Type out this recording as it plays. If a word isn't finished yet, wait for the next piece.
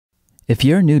If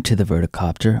you're new to the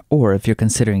Verticopter, or if you're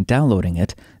considering downloading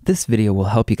it, this video will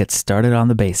help you get started on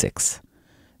the basics.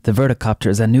 The Verticopter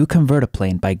is a new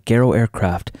convertiplane by Garo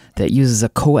Aircraft that uses a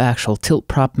coaxial tilt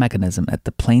prop mechanism at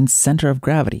the plane's center of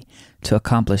gravity to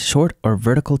accomplish short or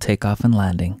vertical takeoff and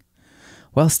landing.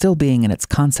 While still being in its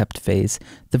concept phase,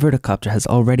 the Verticopter has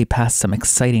already passed some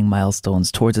exciting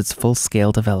milestones towards its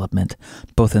full-scale development,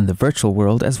 both in the virtual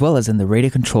world as well as in the radio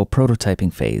control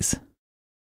prototyping phase.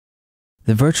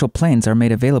 The virtual planes are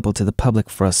made available to the public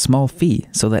for a small fee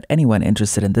so that anyone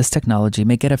interested in this technology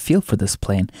may get a feel for this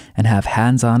plane and have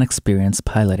hands-on experience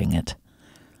piloting it.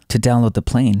 To download the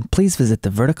plane, please visit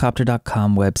the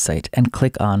verticopter.com website and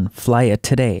click on Fly It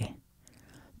Today.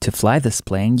 To fly this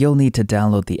plane, you'll need to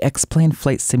download the X-Plane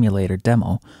Flight Simulator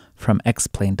demo from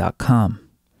xplane.com.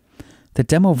 The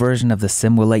demo version of the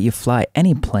sim will let you fly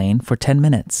any plane for 10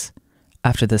 minutes.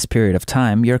 After this period of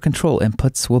time, your control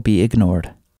inputs will be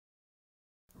ignored.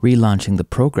 Relaunching the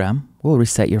program will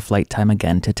reset your flight time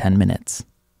again to 10 minutes.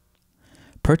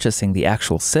 Purchasing the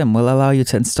actual sim will allow you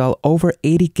to install over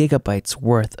 80 gigabytes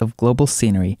worth of global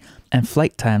scenery, and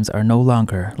flight times are no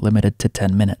longer limited to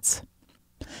 10 minutes.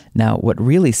 Now, what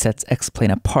really sets X-Plane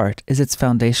apart is its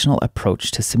foundational approach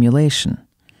to simulation.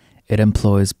 It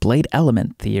employs blade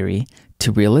element theory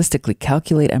to realistically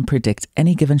calculate and predict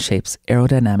any given shape's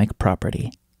aerodynamic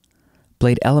property.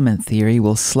 Blade element theory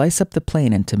will slice up the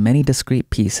plane into many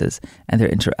discrete pieces, and their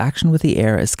interaction with the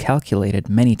air is calculated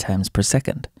many times per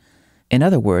second. In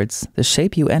other words, the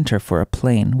shape you enter for a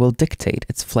plane will dictate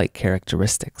its flight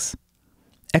characteristics.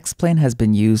 X-Plane has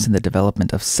been used in the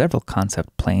development of several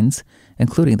concept planes,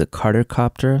 including the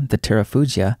Verticopter, the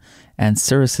Terrafugia, and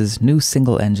Cirrus's new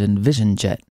single-engine Vision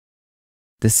Jet.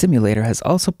 The simulator has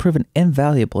also proven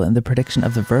invaluable in the prediction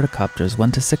of the Verticopter's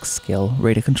 1:6 scale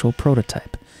radio control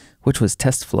prototype, which was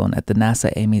test flown at the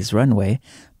NASA Ames runway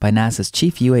by NASA's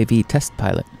chief UAV test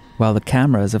pilot, while the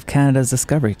cameras of Canada's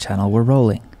Discovery Channel were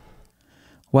rolling.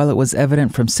 While it was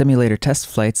evident from simulator test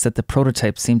flights that the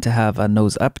prototype seemed to have a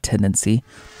nose-up tendency,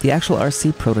 the actual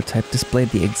RC prototype displayed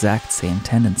the exact same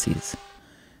tendencies.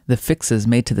 The fixes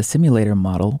made to the simulator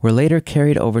model were later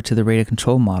carried over to the radio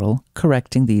control model,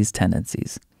 correcting these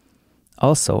tendencies.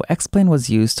 Also, X-Plane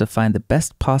was used to find the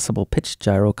best possible pitch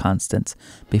gyro constants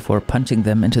before punching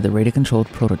them into the radio-controlled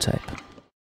prototype.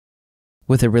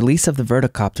 With the release of the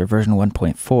Verticopter version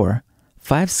 1.4,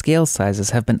 5 scale sizes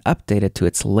have been updated to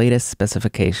its latest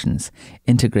specifications,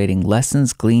 integrating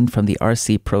lessons gleaned from the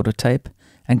RC prototype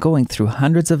and going through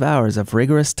hundreds of hours of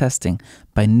rigorous testing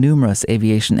by numerous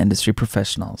aviation industry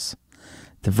professionals.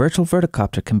 The virtual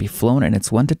Verticopter can be flown in its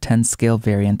 1:10 scale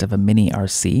variant of a mini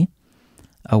RC,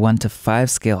 a 1:5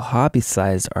 scale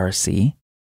hobby-sized RC,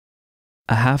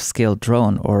 a half-scale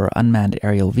drone or unmanned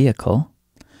aerial vehicle,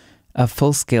 a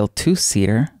full-scale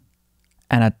 2-seater,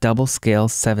 and a double-scale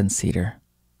 7-seater.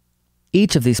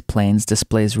 Each of these planes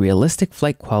displays realistic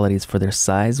flight qualities for their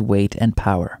size, weight, and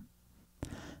power.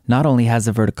 Not only has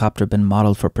the Verticopter been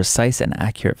modeled for precise and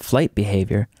accurate flight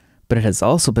behavior, but it has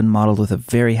also been modeled with a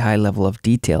very high level of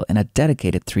detail in a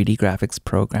dedicated 3D graphics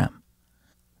program.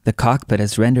 The cockpit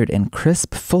is rendered in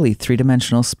crisp, fully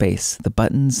three-dimensional space. The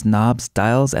buttons, knobs,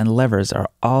 dials, and levers are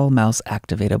all mouse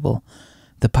activatable.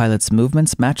 The pilot's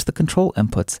movements match the control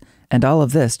inputs, and all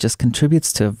of this just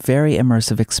contributes to a very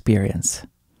immersive experience.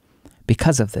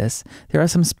 Because of this, there are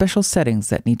some special settings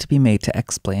that need to be made to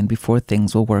X-Plane before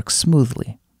things will work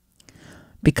smoothly.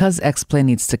 Because X-Plane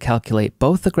needs to calculate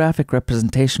both the graphic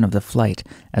representation of the flight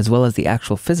as well as the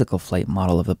actual physical flight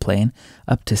model of the plane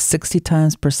up to 60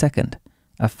 times per second,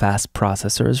 a fast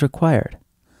processor is required.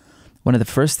 One of the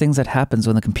first things that happens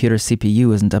when the computer's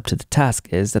CPU isn't up to the task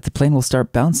is that the plane will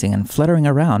start bouncing and fluttering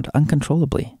around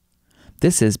uncontrollably.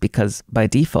 This is because, by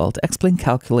default, X-Plane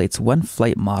calculates one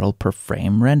flight model per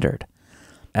frame rendered.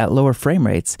 At lower frame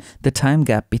rates, the time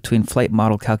gap between flight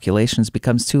model calculations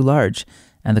becomes too large,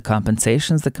 and the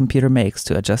compensations the computer makes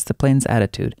to adjust the plane's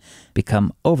attitude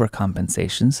become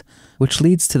overcompensations, which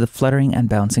leads to the fluttering and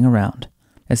bouncing around,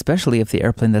 especially if the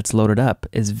airplane that's loaded up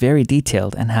is very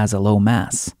detailed and has a low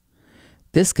mass.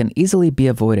 This can easily be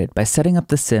avoided by setting up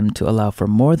the sim to allow for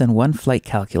more than one flight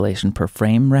calculation per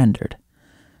frame rendered.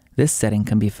 This setting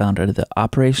can be found under the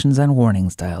Operations and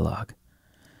Warnings dialog.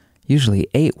 Usually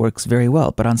 8 works very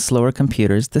well, but on slower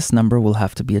computers, this number will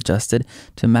have to be adjusted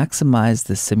to maximize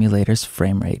the simulator's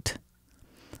frame rate.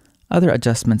 Other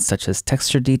adjustments such as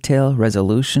texture detail,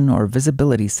 resolution, or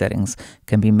visibility settings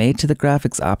can be made to the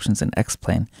graphics options in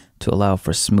X-Plane to allow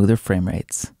for smoother frame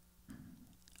rates.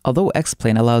 Although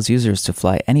X-Plane allows users to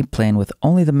fly any plane with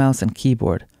only the mouse and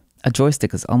keyboard, a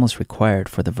joystick is almost required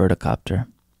for the Verticopter.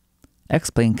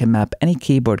 X-Plane can map any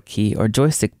keyboard key or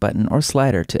joystick button or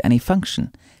slider to any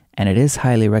function, and it is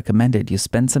highly recommended you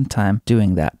spend some time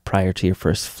doing that prior to your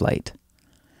first flight.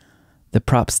 The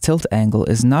prop's tilt angle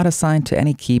is not assigned to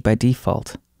any key by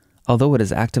default. Although it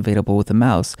is activatable with a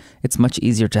mouse, it's much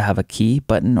easier to have a key,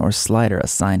 button, or slider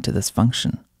assigned to this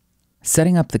function.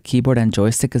 Setting up the keyboard and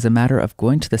joystick is a matter of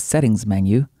going to the Settings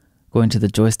menu, going to the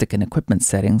Joystick and Equipment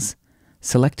settings,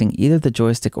 selecting either the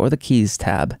Joystick or the Keys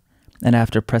tab, and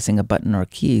after pressing a button or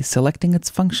key, selecting its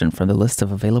function from the list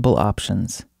of available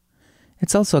options.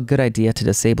 It's also a good idea to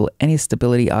disable any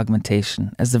stability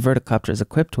augmentation, as the Verticopter is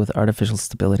equipped with artificial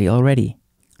stability already.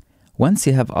 Once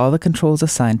you have all the controls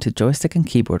assigned to joystick and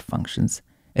keyboard functions,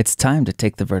 it's time to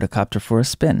take the Verticopter for a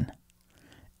spin.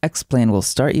 X-Plane will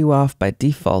start you off by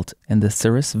default in the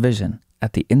Cirrus Vision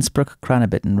at the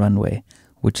Innsbruck-Kronebitten runway,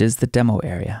 which is the demo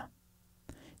area.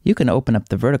 You can open up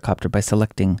the Verticopter by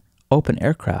selecting Open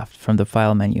Aircraft from the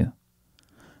File menu.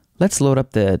 Let's load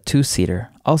up the two-seater,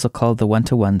 also called the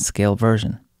 1:1 scale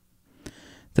version.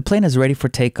 The plane is ready for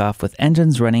takeoff with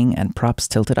engines running and props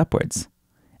tilted upwards.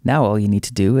 Now all you need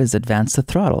to do is advance the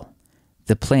throttle.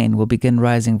 The plane will begin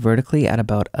rising vertically at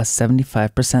about a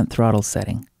 75% throttle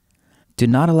setting. Do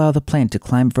not allow the plane to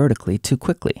climb vertically too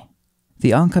quickly.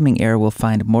 The oncoming air will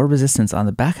find more resistance on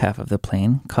the back half of the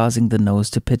plane, causing the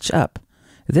nose to pitch up.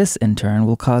 This, in turn,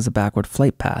 will cause a backward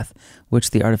flight path, which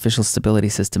the artificial stability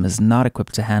system is not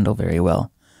equipped to handle very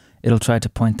well. It'll try to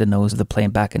point the nose of the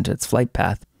plane back into its flight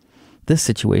path. This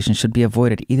situation should be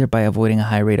avoided either by avoiding a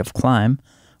high rate of climb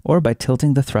or by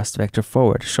tilting the thrust vector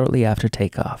forward shortly after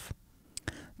takeoff.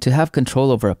 To have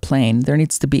control over a plane, there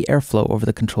needs to be airflow over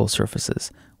the control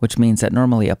surfaces, which means that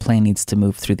normally a plane needs to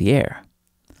move through the air.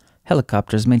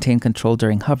 Helicopters maintain control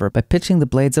during hover by pitching the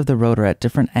blades of the rotor at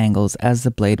different angles as the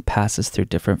blade passes through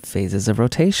different phases of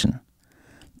rotation.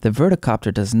 The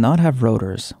Verticopter does not have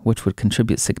rotors, which would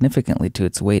contribute significantly to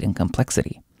its weight and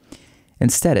complexity.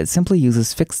 Instead, it simply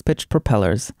uses fixed-pitch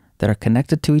propellers that are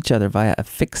connected to each other via a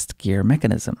fixed gear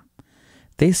mechanism.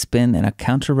 They spin in a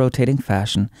counter-rotating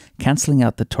fashion, canceling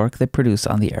out the torque they produce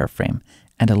on the airframe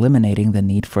and eliminating the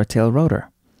need for a tail rotor.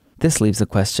 This leaves the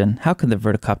question, how can the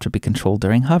Verticopter be controlled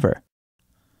during hover?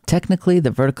 Technically, the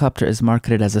Verticopter is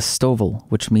marketed as a STOVL,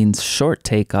 which means short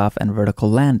takeoff and vertical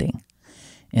landing.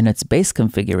 In its base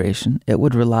configuration, it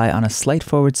would rely on a slight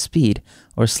forward speed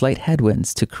or slight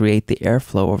headwinds to create the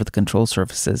airflow over the control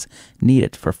surfaces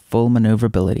needed for full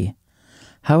maneuverability.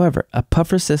 However, a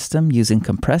puffer system using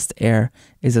compressed air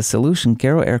is a solution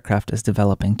Garo Aircraft is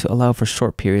developing to allow for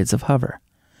short periods of hover.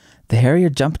 The Harrier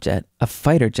jump jet, a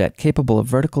fighter jet capable of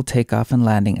vertical takeoff and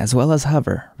landing as well as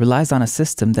hover, relies on a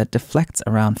system that deflects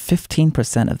around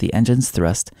 15% of the engine's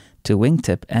thrust to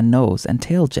wingtip and nose and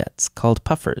tail jets, called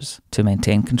puffers, to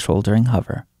maintain control during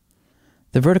hover.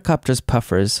 The Verticopter's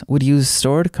puffers would use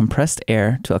stored compressed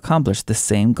air to accomplish the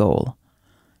same goal.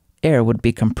 Air would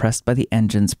be compressed by the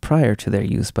engines prior to their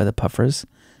use by the puffers,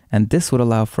 and this would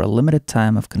allow for a limited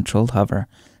time of controlled hover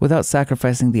without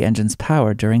sacrificing the engine's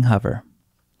power during hover.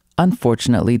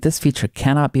 Unfortunately, this feature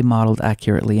cannot be modeled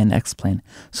accurately in X-Plane,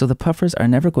 so the puffers are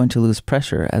never going to lose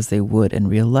pressure as they would in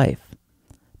real life.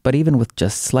 But even with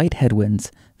just slight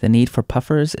headwinds, the need for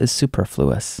puffers is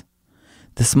superfluous.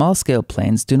 The small-scale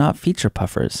planes do not feature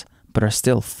puffers, but are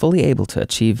still fully able to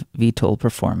achieve VTOL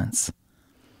performance.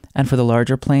 And for the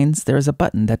larger planes, there is a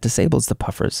button that disables the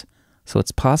puffers, so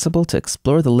it's possible to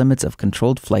explore the limits of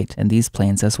controlled flight in these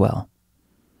planes as well.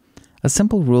 A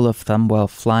simple rule of thumb while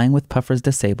flying with puffers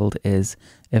disabled is,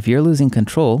 if you're losing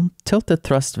control, tilt the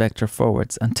thrust vector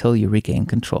forwards until you regain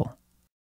control.